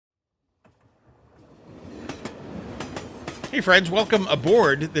Hey friends, welcome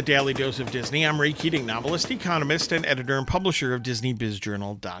aboard the Daily Dose of Disney. I'm Ray Keating, novelist, economist, and editor and publisher of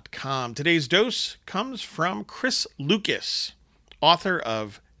DisneyBizJournal.com. Today's dose comes from Chris Lucas, author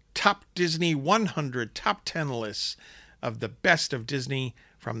of Top Disney 100 Top 10 Lists of the Best of Disney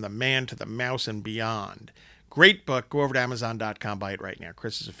from the Man to the Mouse and Beyond. Great book. Go over to Amazon.com, buy it right now.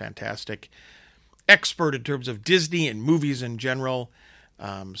 Chris is a fantastic expert in terms of Disney and movies in general.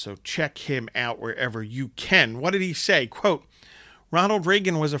 So check him out wherever you can. What did he say? Quote, Ronald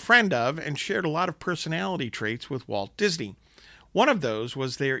Reagan was a friend of and shared a lot of personality traits with Walt Disney. One of those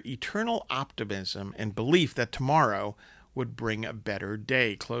was their eternal optimism and belief that tomorrow would bring a better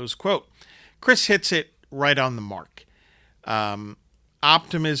day. Close quote. Chris hits it right on the mark.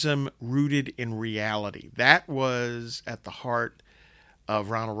 Optimism rooted in reality. That was at the heart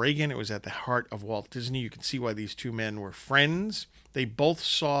of Ronald Reagan. It was at the heart of Walt Disney. You can see why these two men were friends. They both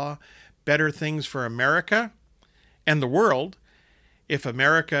saw better things for America and the world if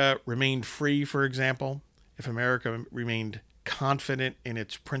America remained free, for example, if America remained confident in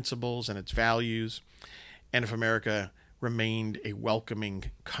its principles and its values, and if America remained a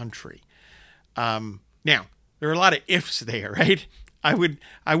welcoming country. Now, there are a lot of ifs there, right? I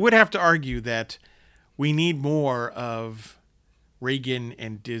would have to argue that we need more of Reagan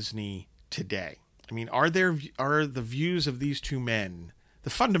and Disney today. I mean, are the views of these two men, the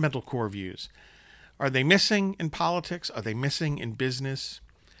fundamental core views, are they missing in politics? Are they missing in business?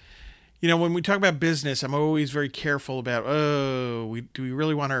 You know, when we talk about business, I'm always very careful about, do we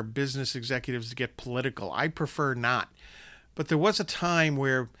really want our business executives to get political? I prefer not. But there was a time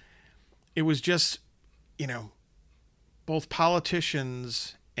where it was just, both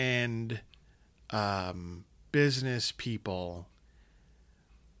politicians and business people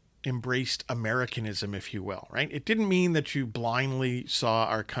embraced Americanism, if you will, right? It didn't mean that you blindly saw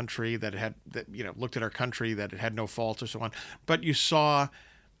our country looked at our country, that it had no faults or so on, but you saw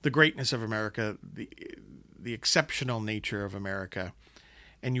the greatness of America, the exceptional nature of America,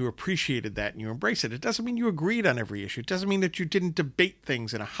 and you appreciated that and you embraced it. It doesn't mean you agreed on every issue. It doesn't mean that you didn't debate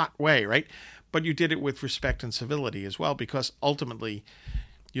things in a hot way, right? But you did it with respect and civility as well, because ultimately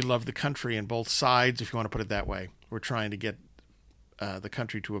you love the country, and both sides, if you want to put it that way, were trying to get the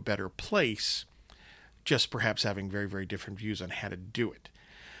country to a better place, just perhaps having very, very different views on how to do it.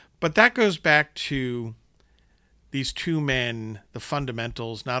 But that goes back to these two men, the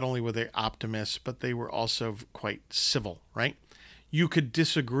fundamentals. Not only were they optimists, but they were also quite civil, right? You could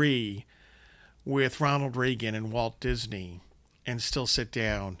disagree with Ronald Reagan and Walt Disney and still sit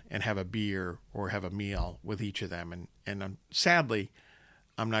down and have a beer or have a meal with each of them. And sadly,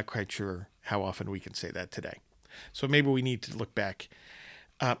 I'm not quite sure how often we can say that today. So maybe we need to look back.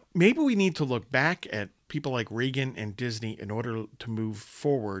 Maybe we need to look back at people like Reagan and Disney in order to move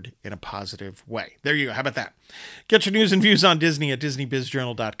forward in a positive way. There you go. How about that? Get your news and views on Disney at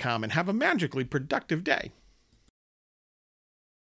DisneyBizJournal.com and have a magically productive day.